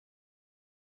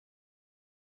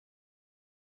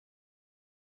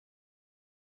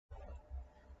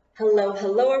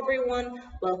Hello everyone.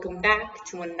 Welcome back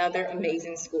to another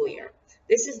amazing school year.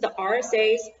 This is the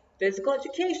RSA's Physical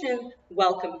Education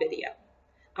Welcome video.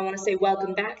 I want to say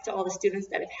welcome back to all the students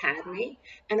that have had me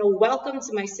and a welcome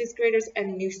to my 6th graders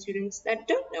and new students that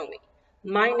don't know me.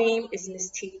 My name is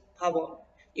Ms.T.Pabon.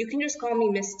 You can just call me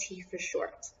Miss T for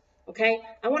short. Okay?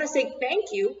 I want to say thank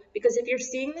you because if you're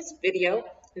seeing this video,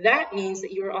 that means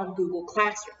that you're on Google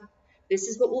Classroom. This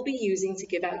is what we'll be using to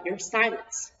give out your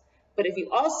assignments. But if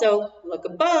you also look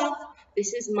above,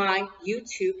 this is my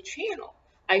YouTube channel.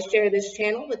 I share this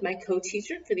channel with my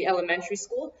co-teacher for the elementary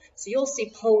school, so you'll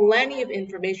see plenty of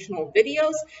informational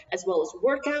videos as well as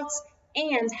workouts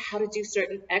and how to do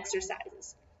certain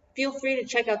exercises. Feel free to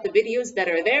check out the videos that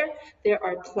are there. There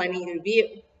are plenty to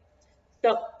view.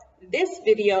 So this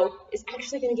video is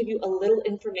actually going to give you a little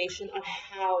information on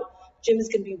how gym is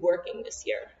going to be working this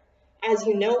year. As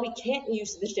you know, we can't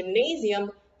use the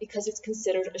gymnasium because it's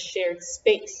considered a shared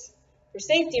space. For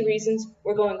safety reasons,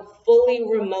 we're going fully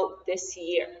remote this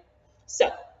year.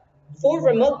 So for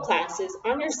remote classes,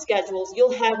 on your schedules,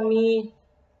 you'll have me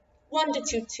one to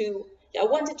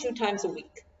two times a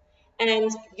week.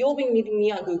 And you'll be meeting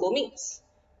me on Google Meets.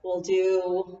 We'll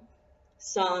do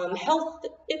some health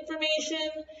information,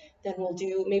 then we'll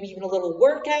do maybe even a little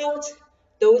workout.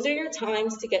 Those are your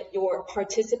times to get your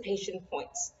participation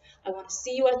points. I want to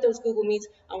see you at those Google Meets.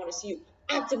 I want to see you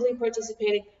actively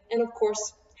participating and, of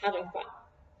course, having fun.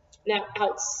 Now,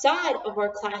 outside of our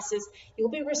classes, you'll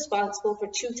be responsible for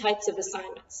 2 types of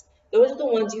assignments. Those are the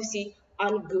ones you see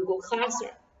on Google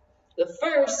Classroom. The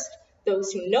first,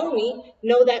 those who know me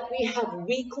know that we have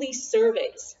weekly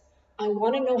surveys. I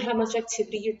want to know how much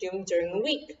activity you're doing during the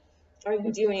week. Are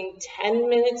you doing 10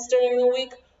 minutes during the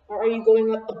week, or are you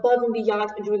going up above and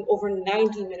beyond and doing over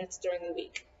 90 minutes during the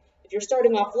week? If you're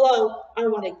starting off low, I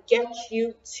want to get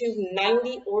you to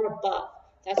 90 or above.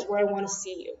 That's where I want to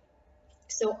see you.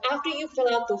 So after you fill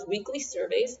out those weekly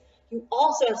surveys, you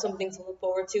also have something to look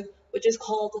forward to, which is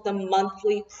called the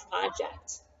monthly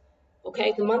project.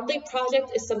 Okay, the monthly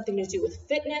project is something to do with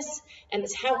fitness, and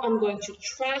it's how I'm going to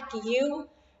track you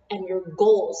and your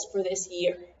goals for this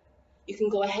year. You can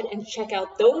go ahead and check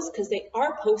out those because they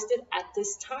are posted at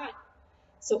this time.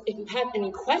 So if you have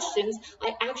any questions,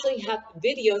 I actually have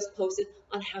videos posted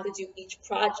on how to do each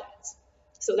project.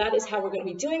 So that is how we're going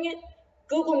to be doing it.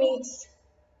 Google Meets,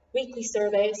 weekly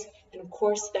surveys, and of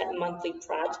course that monthly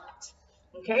project.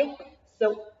 Okay,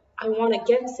 so I want to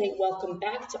again say welcome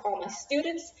back to all my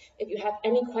students. If you have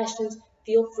any questions,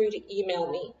 feel free to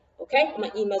email me. Okay, my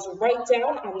email's right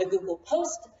down on the Google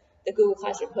post, the Google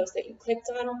Classroom post that you clicked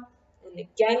on. And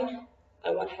again, I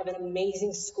want to have an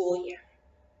amazing school year.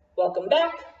 Welcome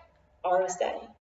back, RSA.